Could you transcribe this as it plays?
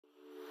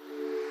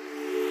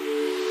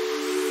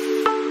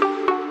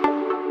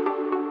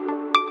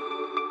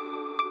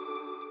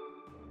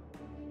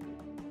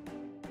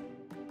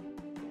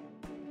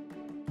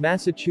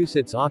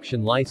Massachusetts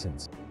Auction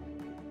License.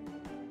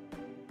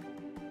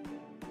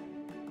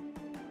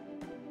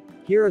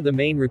 Here are the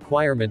main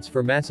requirements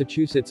for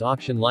Massachusetts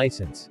Auction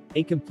License.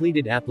 A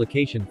completed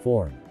application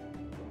form.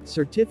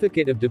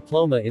 Certificate of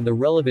diploma in the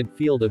relevant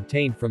field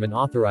obtained from an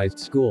authorized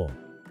school.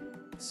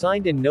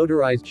 Signed and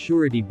notarized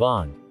surety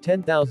bond,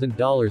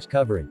 $10,000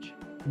 coverage.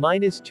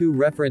 -2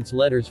 reference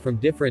letters from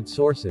different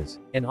sources,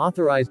 an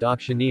authorized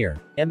auctioneer,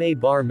 MA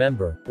bar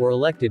member, or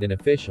elected an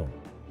official.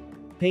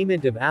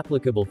 Payment of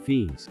applicable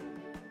fees.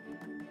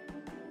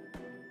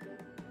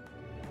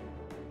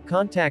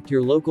 Contact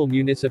your local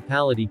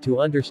municipality to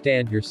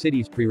understand your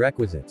city's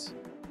prerequisites.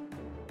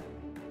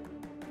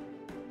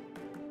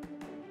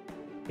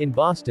 In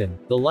Boston,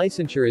 the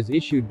licensure is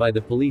issued by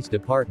the police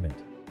department.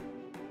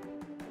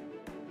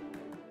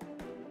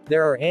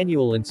 There are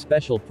annual and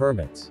special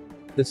permits.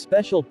 The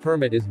special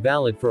permit is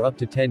valid for up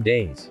to 10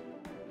 days.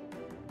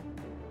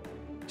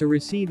 To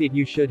receive it,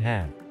 you should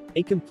have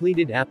a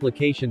completed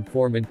application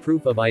form and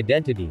proof of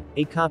identity,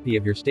 a copy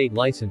of your state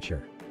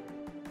licensure,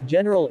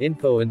 general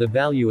info and the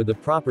value of the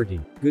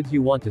property, goods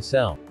you want to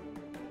sell.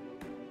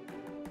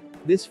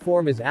 This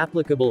form is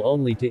applicable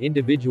only to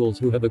individuals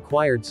who have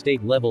acquired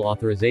state-level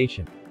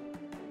authorization.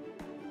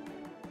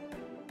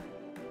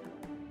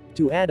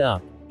 To add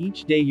up,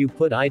 each day you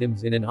put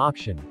items in an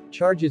auction,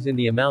 charges in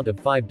the amount of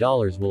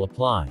 $5 will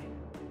apply.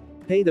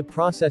 Pay the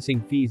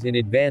processing fees in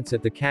advance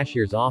at the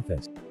cashier's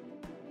office.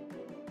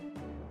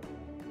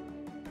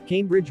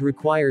 Cambridge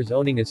requires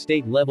owning a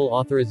state-level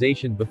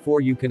authorization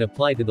before you can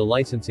apply to the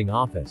licensing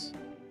office.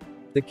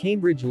 The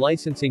Cambridge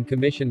Licensing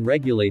Commission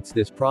regulates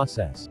this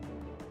process.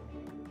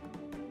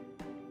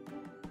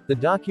 The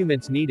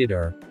documents needed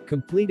are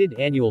completed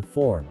annual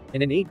form,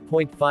 and an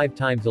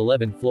 8.5 x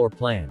 11 floor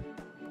plan.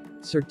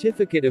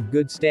 Certificate of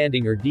Good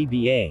Standing or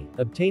DBA,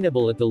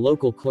 obtainable at the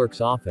local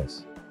clerk's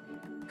office.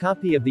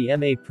 Copy of the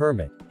MA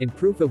permit, and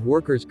proof of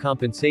workers'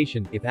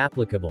 compensation, if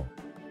applicable.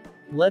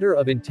 Letter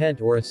of intent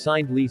or a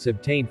signed lease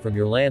obtained from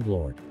your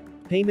landlord.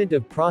 Payment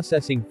of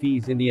processing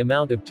fees in the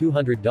amount of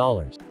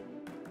 $200.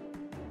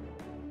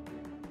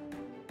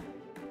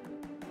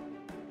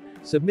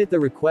 Submit the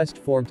request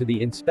form to the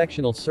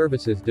Inspectional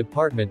Services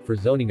Department for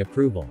zoning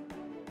approval.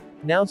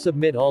 Now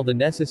submit all the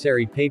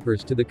necessary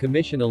papers to the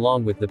Commission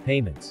along with the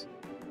payments.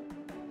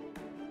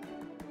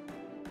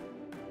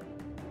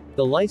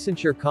 The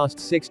licensure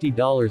costs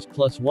 $60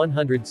 plus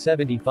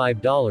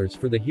 $175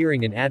 for the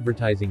hearing and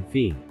advertising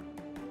fee.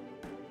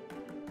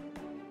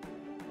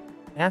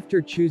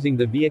 After choosing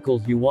the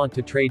vehicles you want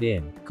to trade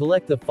in,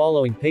 collect the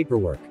following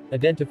paperwork: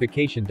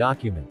 identification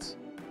documents,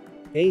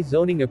 a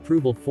zoning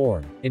approval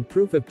form, and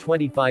proof of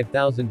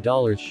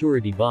 $25,000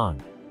 surety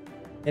bond.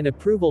 An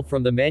approval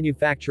from the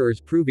manufacturers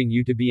proving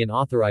you to be an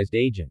authorized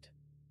agent.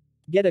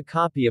 Get a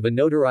copy of a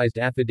notarized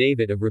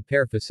affidavit of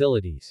repair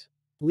facilities.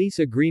 Lease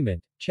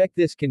agreement. Check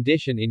this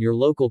condition in your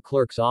local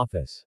clerk's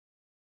office.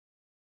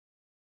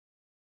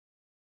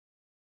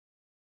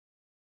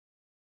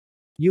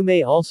 You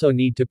may also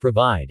need to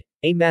provide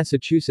a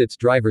Massachusetts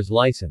driver's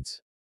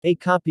license, a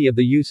copy of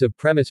the use of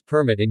premise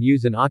permit and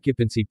use an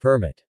occupancy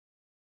permit,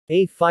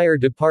 a fire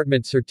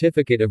department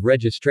certificate of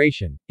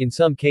registration, in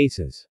some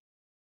cases.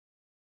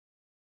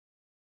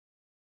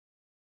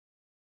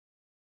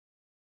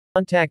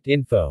 Contact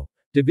info.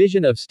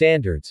 Division of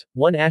Standards,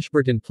 1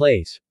 Ashburton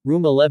Place,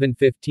 Room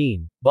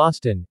 1115,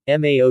 Boston,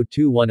 MA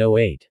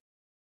 02108.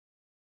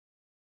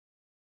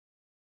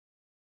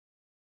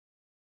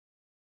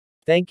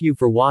 Thank you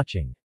for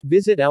watching.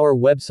 Visit our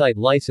website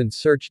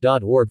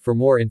licensesearch.org for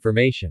more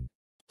information.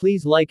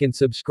 Please like and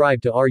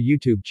subscribe to our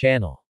YouTube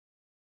channel.